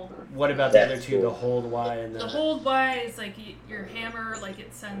multiple. What about the other 2? Cool. The hold Y and the hold Y is like your hammer, like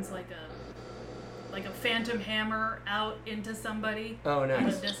it sends like a phantom hammer out into somebody. Oh, nice. In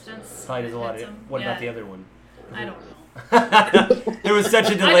the distance. Probably does a lot of. What about the other one? I don't know. There was such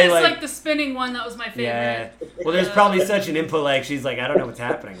a delay. I just like the spinning one. That was my favorite. Yeah. Well, there's probably such an input lag. She's like, I don't know what's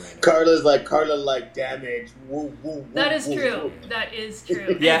happening right now. Carla like damage. Woo, woo, woo, that is woo, true. Woo. That is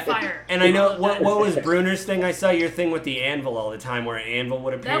true. Yeah. And fire. And I know what was Bruner's thing. I saw your thing with the anvil all the time, where an anvil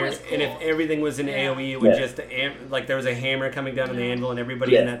would appear, that was cool. And if everything was in AOE, it would just like there was a hammer coming down on the anvil, and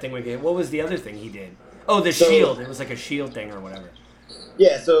everybody in that thing would get. What was the other thing he did? Oh, the shield. It was like a shield thing or whatever.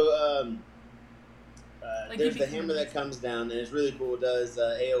 Yeah. So. There's the hammer that comes down, and it's really cool. It does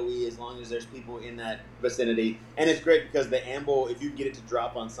AoE as long as there's people in that vicinity, and it's great because the anvil, if you get it to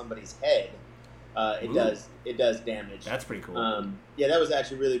drop on somebody's head, it does damage. That's pretty cool. That was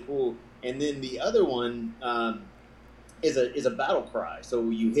actually really cool. And then the other one is a battle cry. So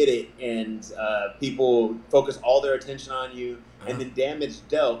you hit it, and people focus all their attention on you, and then damage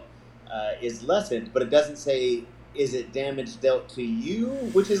dealt is lessened, but it doesn't say. Is it damage dealt to you,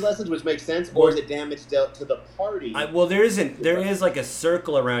 which is lessened, which makes sense, or is it damage dealt to the party? There is like a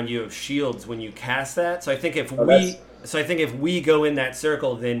circle around you of shields when you cast that. So I think if we go in that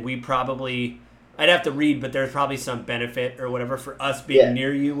circle, then we probably, I'd have to read, but there's probably some benefit or whatever for us being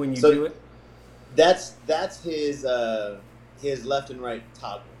near you when you do it. That's his left and right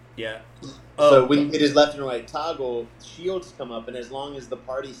toggle. Yeah. So when you hit his left and right toggle, shields come up, and as long as the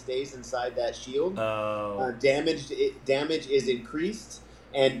party stays inside that shield, damage is increased,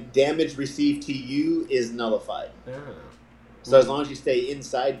 and damage received to you is nullified. So as long as you stay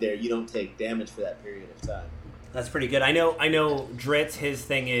inside there, you don't take damage for that period of time. That's pretty good. I know Dritz, his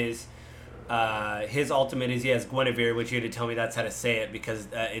thing is, his ultimate is he has Guinevere, which you had to tell me that's how to say it because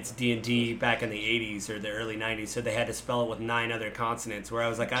it's D&D back in the 80s or the early 90s, so they had to spell it with 9 other consonants, where I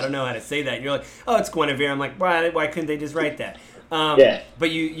was like, I don't know how to say that. And you're like, oh, it's Guinevere. I'm like, why couldn't they just write that?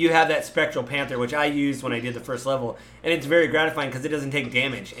 But you have that Spectral Panther, which I used when I did the first level, and it's very gratifying because it doesn't take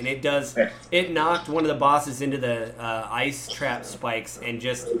damage, and it knocked one of the bosses into the ice trap spikes and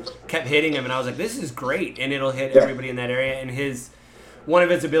just kept hitting him, and I was like, this is great, and it'll hit everybody in that area, and one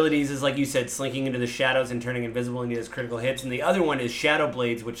of his abilities is, like you said, slinking into the shadows and turning invisible, and he does critical hits. And the other one is Shadow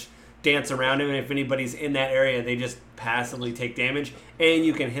Blades, which dance around him, and if anybody's in that area, they just passively take damage, and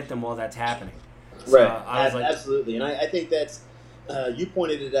you can hit them while that's happening. So, right, absolutely. And I think that's, you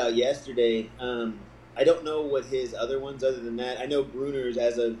pointed it out yesterday. I don't know what his other ones other than that. I know Bruner's,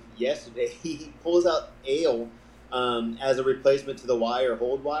 as of yesterday, he pulls out ale as a replacement to the Y or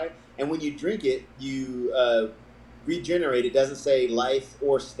hold Y, and when you drink it, you... regenerate. It doesn't say life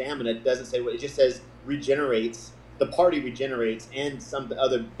or stamina. It doesn't say what. It just says regenerates. The party regenerates, and some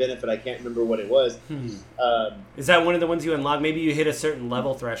other benefit. I can't remember what it was. Is that one of the ones you unlock? Maybe you hit a certain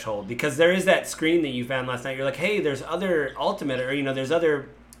level threshold, because there is that screen that you found last night. You're like, hey, there's other ultimate, or there's other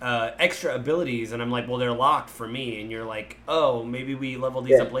extra abilities, and I'm like, well, they're locked for me, and you're like, oh, maybe we level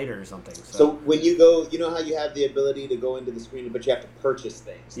these up later or something. So when you go, you know how you have the ability to go into the screen, but you have to purchase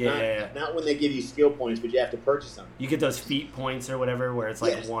things. Not when they give you skill points, but you have to purchase them. You get those feat points or whatever, where it's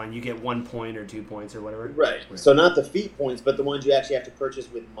like you get 1 point or 2 points or whatever. Right. So not the feat points, but the ones you actually have to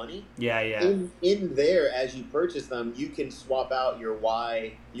purchase with money. In there, as you purchase them, you can swap out your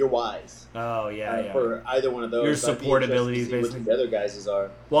Ys. For either one of those. Your support abilities, basically. What the other guys' are.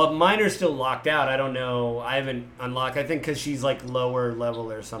 Well, mine are still locked out. I don't know. I haven't unlocked. I think because she's like lower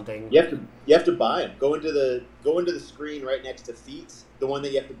level or something. You have to buy them. Go into the screen right next to feats. The one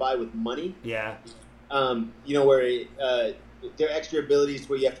that you have to buy with money. Yeah. Where there are extra abilities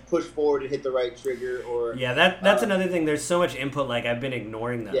where you have to push forward and hit the right trigger, or yeah, that's another thing. There's so much input lag. I've been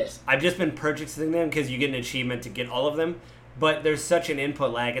ignoring those. Yes. I've just been purchasing them because you get an achievement to get all of them. But there's such an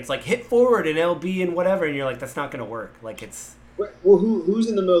input lag. It's like hit forward and LB and whatever, and you're like, that's not gonna work. Like it's. Well, who's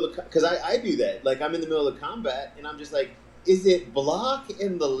in the middle of the? Because I do that. Like I'm in the middle of combat, and I'm just like, is it block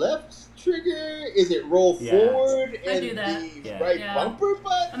in the left trigger? Is it roll forward and the right bumper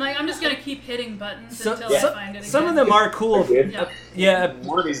button? I'm like, I'm just gonna keep hitting buttons until I find it again. Some of them are cool. Yeah.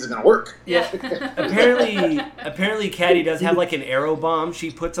 One of these is gonna work. Yeah. apparently, Caddy does have like an arrow bomb she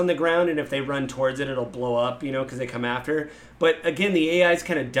puts on the ground, and if they run towards it, it'll blow up. You know, because they come after her. But again, the AI is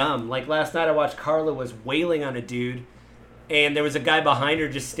kind of dumb. Like last night, I watched Carla was wailing on a dude, and there was a guy behind her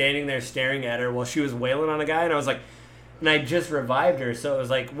just standing there staring at her while she was wailing on a guy, and I was like. And I just revived her, so it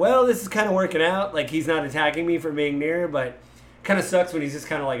was like, well, this is kind of working out. Like, he's not attacking me for being near, but kind of sucks when he's just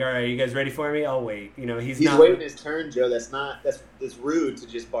kind of like, all right, you guys ready for me? I'll wait. You know, he's not waiting his turn, Joe. That's rude to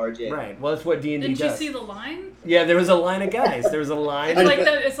just barge in. Right. Well, that's what D&D does. Didn't you see the line? Yeah, there was a line of guys. There was a line.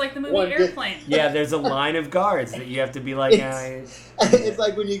 It's like the movie Airplane. Yeah, there's a line of guards that you have to be like. It's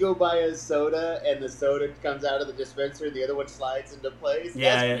like when you go buy a soda and the soda comes out of the dispenser and the other one slides into place.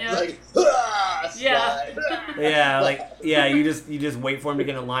 Yeah. Like, yeah. Yeah, you just wait for him to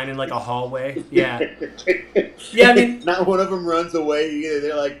get in line in like a hallway. Yeah. Yeah, I mean, not one of them runs away either.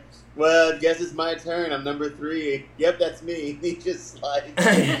 They're like, well, I guess it's my turn. I'm number 3. Yep, that's me. He just slides.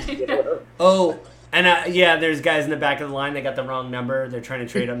 Oh, and there's guys in the back of the line. They got the wrong number. They're trying to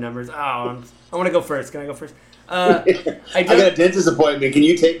trade up numbers. Oh, I want to go first. Can I go first? I got a dentist appointment. Can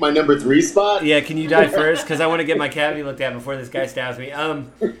you take my number 3 spot? Yeah, can you die first? Because I want to get my cavity looked at before this guy stabs me.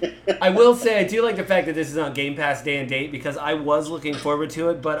 I will say I do like the fact that this is on Game Pass day and date because I was looking forward to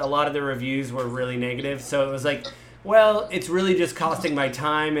it, but a lot of the reviews were really negative. So it was like, well, it's really just costing my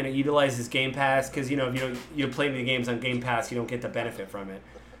time, and it utilizes Game Pass because if you don't play any games on Game Pass, you don't get the benefit from it.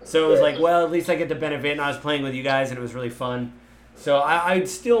 So it was like, well, at least I get the benefit, and I was playing with you guys, and it was really fun. So I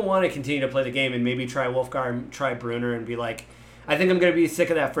still want to continue to play the game and maybe try Wolfgar, try Brunner, and be like, I think I'm going to be sick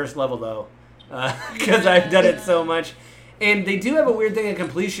of that first level, though, because I've done it so much. And they do have a weird thing of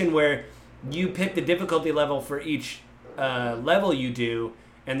completion where you pick the difficulty level for each level you do,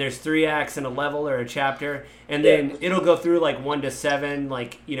 and there's 3 acts in a level or a chapter, and then it'll go through like 1 to 7,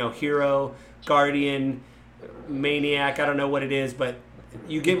 like, hero, guardian, maniac, I don't know what it is, but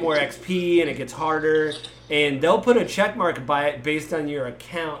you get more XP and it gets harder, and they'll put a check mark by it based on your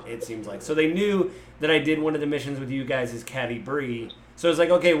account, it seems like. So they knew that I did one of the missions with you guys as Caddy Bree. So it's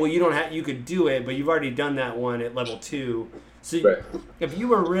like, okay, well, you could do it, but you've already done that one at level 2. So if you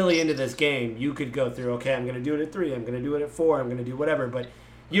were really into this game, you could go through, okay, I'm going to do it at 3, I'm going to do it at 4, I'm going to do whatever, but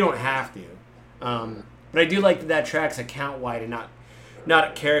you don't have to. But I do like that tracks account-wide and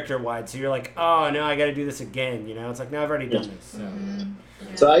not character-wide. So you're like, oh, no, I got to do this again, It's like, no, I've already done this. So,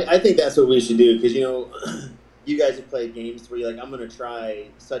 so I think that's what we should do because, you guys have played games where you're like, I'm going to try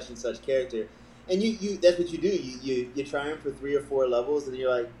such and such character. And you that's what you do. You try them for 3 or 4 levels, and you're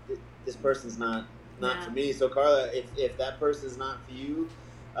like, this person's not for me. So, Carla, if that person's not for you,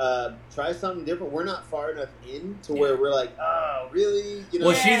 try something different. We're not far enough in to where we're like, oh, really?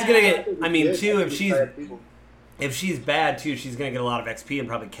 Well, she's going to get, I mean, too, if she's bad, too, she's going to get a lot of XP and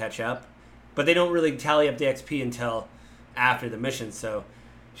probably catch up. But they don't really tally up the XP until after the mission, so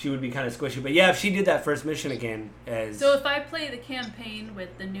she would be kind of squishy. But yeah, if she did that first mission again So if I play the campaign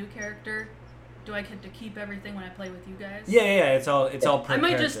with the new character, do I get to keep everything when I play with you guys? Yeah, it's all per I might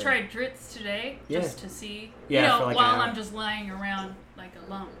character. just try Dritz today, just to see, like while I'm just lying around like a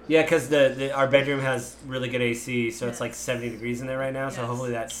lump. Yeah, because our bedroom has really good AC, so it's like 70 degrees in there right now, so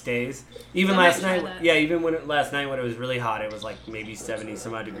hopefully that stays. Even last night, last night when it was really hot, it was like maybe 70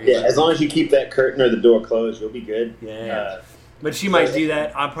 some odd degrees. Yeah, as long as you keep that curtain or the door closed, you'll be good. Yeah. But she might do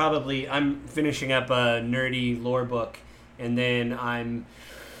that. I'm finishing up a nerdy lore book, and then I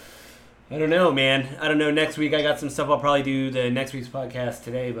don't know, man. I don't know. Next week I got some stuff. I'll probably do the next week's podcast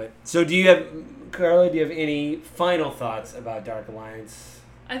today. But so, Carla? Do you have any final thoughts about Dark Alliance?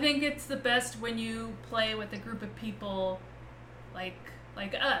 I think it's the best when you play with a group of people like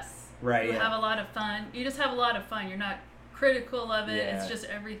us. Right. You have a lot of fun. You just have a lot of fun. You're not critical of it. Yeah. It's just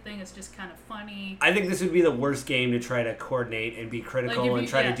everything is just kind of funny. I think this would be the worst game to try to coordinate and be critical and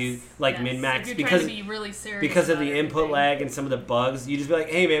try to do min-max because to be really serious because of the input everything. lag and some of the bugs. You just be like,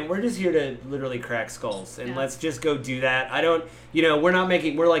 hey man, we're just here to literally crack skulls and let's just go do that. I don't, we're not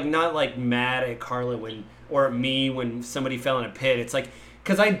mad at Carla or me when somebody fell in a pit. It's like,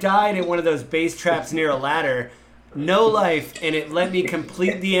 because I died at one of those base traps near a ladder. No life, and it let me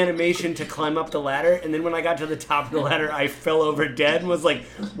complete the animation to climb up the ladder, and then when I got to the top of the ladder, I fell over dead and was like,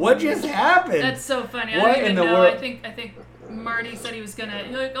 what just happened? That's so funny. What I don't even in the know. world? I think Marty said he was gonna,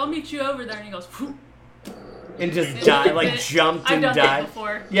 like, I'll meet you over there, and he goes, whoop. And just died, like jumped and I've done died. that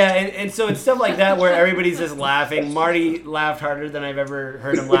before. Yeah, and so it's stuff like that where everybody's just laughing. Marty laughed harder than I've ever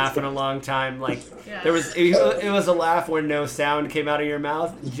heard him laugh in a long time. Like it was a laugh where no sound came out of your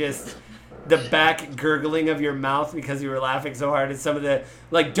mouth, just the back gurgling of your mouth because you were laughing so hard. And some of the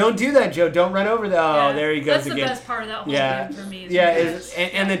like, don't do that, Joe. Don't run over the. Oh, there he goes again. That's the best part of that whole game for me.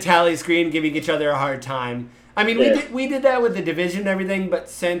 And the tally screen giving each other a hard time. I mean, we did that with the Division and everything, but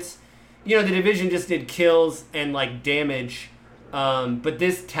since. The Division just did kills and, like, damage, but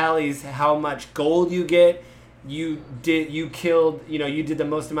this tallies how much gold you get. You killed, you did the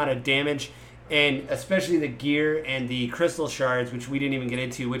most amount of damage, and especially the gear and the crystal shards, which we didn't even get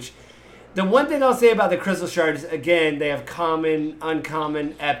into, which, the one thing I'll say about the crystal shards, again, they have common,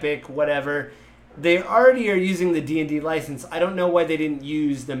 uncommon, epic, whatever. They already are using the D&D license. I don't know why they didn't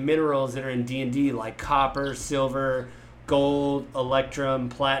use the minerals that are in D&D, like copper, silver, gold, electrum,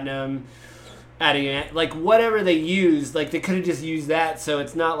 platinum, like whatever they use, like they could have just used that, so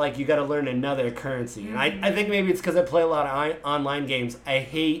it's not like you got to learn another currency. And I think maybe it's because I play a lot of online games. I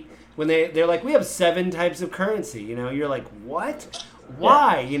hate when they're like, we have 7 types of currency. You're like, what?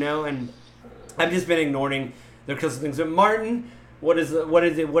 Why? And I've just been ignoring the crystal things. But Martin, what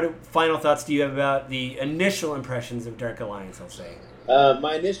final thoughts do you have about the initial impressions of Dark Alliance? I'll say.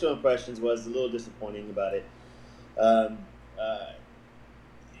 My initial impressions was a little disappointing about it.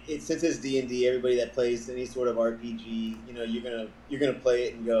 Since it's D&D, everybody that plays any sort of RPG, you're gonna play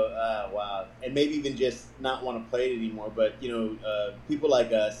it and go, wow, and maybe even just not want to play it anymore. But people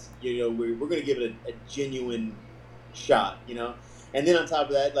like us, we're gonna give it a genuine shot, And then on top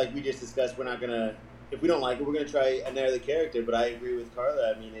of that, like we just discussed, we're not gonna, if we don't like it, we're gonna try another character. But I agree with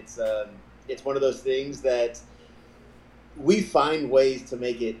Carla. I mean, it's one of those things that. We find ways to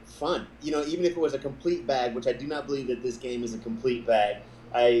make it fun. Even if it was a complete bag, which I do not believe that this game is a complete bag,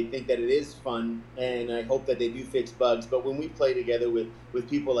 I think that it is fun, and I hope that they do fix bugs. But when we play together with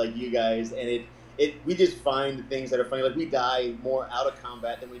people like you guys, and we just find things that are funny. Like we die more out of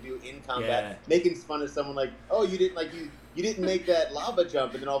combat than we do in combat. Making fun of someone like, oh, you didn't make that lava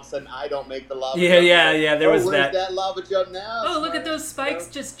jump, and then all of a sudden I don't make the lava jump. Yeah, there was where's that lava jump now? Oh, look at those spikes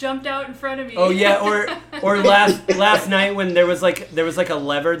just jumped out in front of me. Oh yeah, or last night when there was like a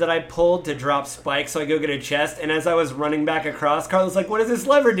lever that I pulled to drop spikes, so I go get a chest, and as I was running back across, Carlos was like, what is this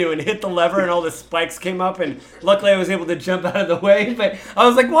lever doing? Hit the lever and all the spikes came up, and luckily I was able to jump out of the way, but I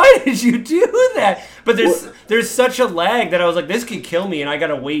was like, why did you do that? But there's such a lag that I was like, this could kill me, and I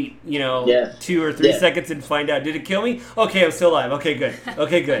gotta wait, 2 or 3 seconds and find out. Did it kill me? Okay, I'm still alive. Okay,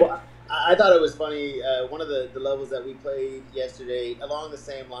 good. Well, I thought it was funny. One of the levels that we played yesterday, along the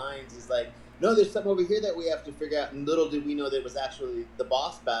same lines, is like, no, there's something over here that we have to figure out. And little did we know that it was actually the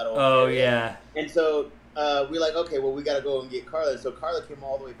boss battle. Oh, yeah. And so we're like, okay, well, we got to go and get Carla. So Carla came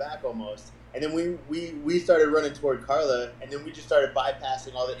all the way back almost. And then we started running toward Carla, and then we just started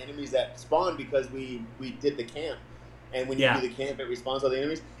bypassing all the enemies that spawned because we did the camp. And when you do the camp, it respawns all the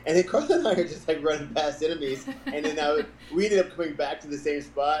enemies. And then Carla and I are just like running past enemies. And then we ended up coming back to the same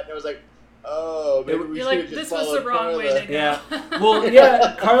spot. And I was like, oh, maybe we should have just followed this was the wrong Carla. way to go. Yeah. Well,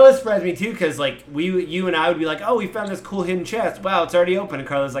 yeah, Carla surprised me too, because like you and I would be like, oh, we found this cool hidden chest. Wow, it's already open. And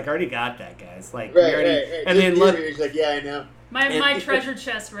Carla's like, I already got that, guys. Like, right. And then look. She's like, yeah, I know. My treasure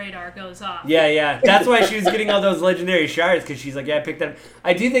chest radar goes off. Yeah. That's why she was getting all those legendary shards, because she's like, yeah, I picked that up.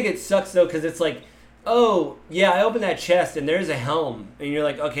 I do think it sucks though, because it's like, oh, yeah, I opened that chest and there's a helm. And you're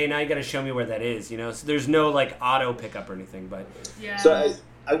like, okay, now you got to show me where that is, So there's no like auto pickup or anything, but yeah. So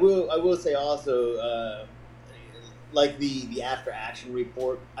I will say also, like the after action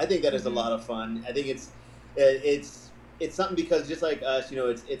report, I think that is a lot of fun. I think it's something because just like us,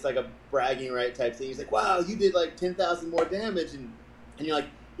 it's like a bragging right type thing. He's like, wow, you did like 10,000 more damage, and you're like,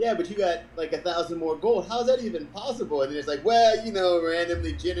 yeah, but you got like 1,000 more gold. How's that even possible? And then it's like, well,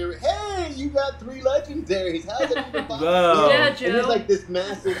 randomly generate. Hey, you got 3 legendaries. How's that even possible? Whoa. Yeah, Joe. And it's like this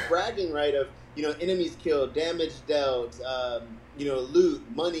massive bragging right of enemies killed, damage dealt,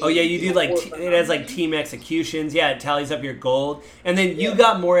 loot, money. Oh yeah, you do like it has like team executions. Yeah, it tallies up your gold, and then you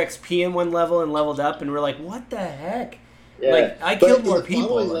got more XP in one level and leveled up, and we're like, what the heck? Yeah. Like I killed more people.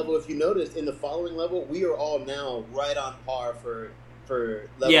 Following level, if you notice, in the following level, we are all now right on par for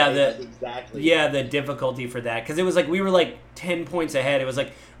level exactly. Yeah, the difficulty for that, because it was like we were like 10 points ahead. It was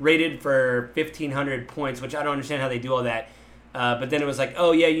like rated for 1,500 points, which I don't understand how they do all that. But then it was like,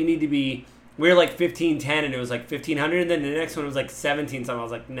 oh yeah, you need to be. We were like 1510, and it was like 1500, and then the next one was like 17 something. I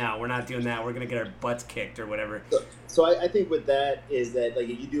was like, no, we're not doing that. We're gonna get our butts kicked or whatever. So I think with that is that like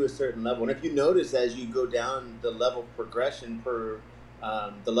if you do a certain level, and if you notice as you go down the level progression per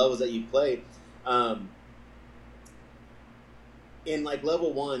the levels that you play, in like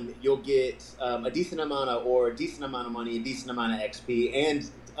level 1, you'll get a decent amount of ore, a decent amount of money, a decent amount of XP, and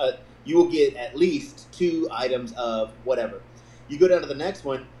you will get at least 2 items of whatever. You go down to the next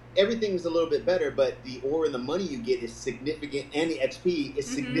one, everything's a little bit better, but the ore and the money you get is significant, and the XP is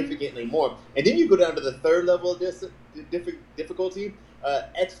significantly more. And then you go down to the 3rd level of difficulty,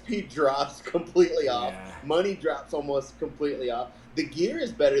 XP drops completely off, money drops almost completely off. The gear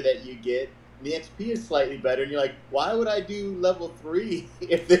is better that you get. The XP is slightly better, and you're like, why would I do level 3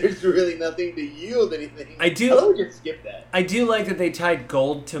 if there's really nothing to yield anything? I would just skip that. I do like that they tied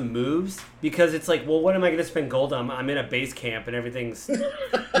gold to moves, because it's like, well, what am I going to spend gold on? I'm in a base camp and everything's, but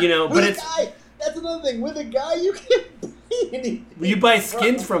it's... That's another thing. With a guy, you can't buy anything. You buy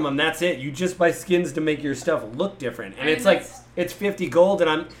skins from them, that's it. You just buy skins to make your stuff look different. And it's like, it's 50 gold,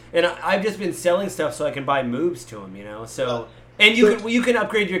 and I've just been selling stuff so I can buy moves to them, so... And you can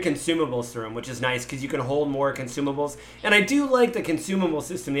upgrade your consumables through them, which is nice because you can hold more consumables. And I do like the consumable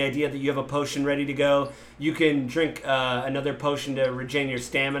system, the idea that you have a potion ready to go. You can drink another potion to regen your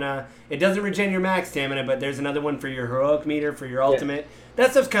stamina. It doesn't regen your max stamina, but there's another one for your heroic meter, for your ultimate.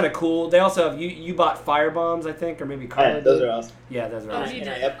 That stuff's kind of cool. They also have, you bought fire bombs, I think, or maybe Carla did. Those are awesome. Yeah, those are awesome. And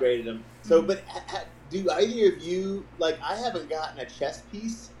I upgraded them. So, but do either of you, like, I haven't gotten a chest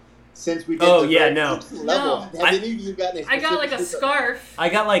piece since we did no. Level. Have any of you gotten I got like a scarf. I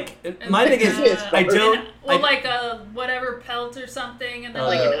got like, my thing is, I don't... like a whatever pelt or something, and then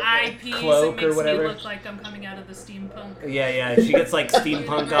like an eyepiece. Cloak it makes or whatever. me look like I'm coming out of the steampunk. Yeah, she gets like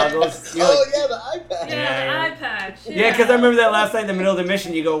steampunk goggles. The eye patch. The eye patch. Yeah, because I remember that last night in the middle of the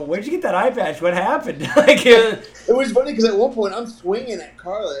mission, you go, where'd you get that eye patch? What happened? It was funny because at one point I'm swinging at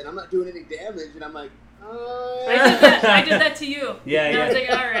Carla and I'm not doing any damage, and I'm like, I did that to you. Yeah. I was like,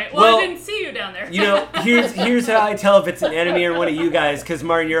 all right. Well, I didn't see you down there. Here's how I tell if it's an enemy or one of you guys. Because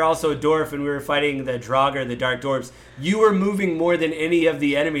Martin, you're also a dwarf, and we were fighting the Draugr, the Dark Dwarves. You were moving more than any of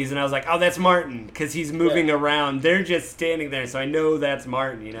the enemies, and I was like, oh, that's Martin, because he's moving around. They're just standing there, so I know that's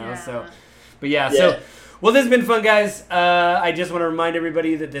Martin. So, but so. Well, this has been fun, guys. I just want to remind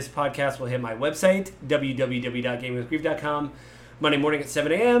everybody that this podcast will hit my website, www.gamingwithgrief.com. Monday morning at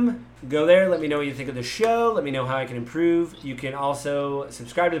 7 a.m. Go there. Let me know what you think of the show. Let me know how I can improve. You can also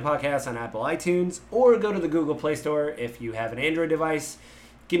subscribe to the podcast on Apple iTunes or go to the Google Play Store if you have an Android device.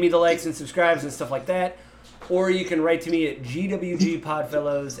 Give me the likes and subscribes and stuff like that. Or you can write to me at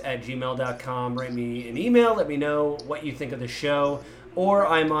gwgpodfellows@gmail.com. Write me an email. Let me know what you think of the show. Or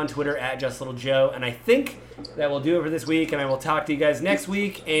I'm on Twitter at JustLittleJoe. And I think that will do it for this week, and I will talk to you guys next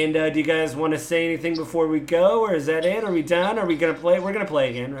week. And do you guys want to say anything before we go, or is that it? Are we done? Are we going to play? We're going to play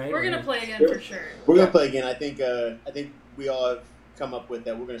again, right? We're going to play again for sure. We're going to play again. I think we all have come up with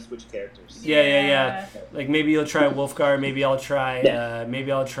that. We're going to switch characters. Yeah. Like maybe you'll try Wolfgar. Maybe I'll try.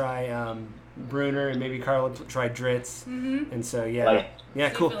 Bruner, and maybe Carl will try Dritz. Mm-hmm. And so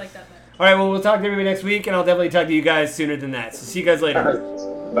cool. Like that all right, well, we'll talk to everybody next week, and I'll definitely talk to you guys sooner than that. So see you guys later.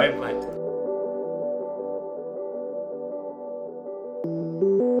 Bye. Bye.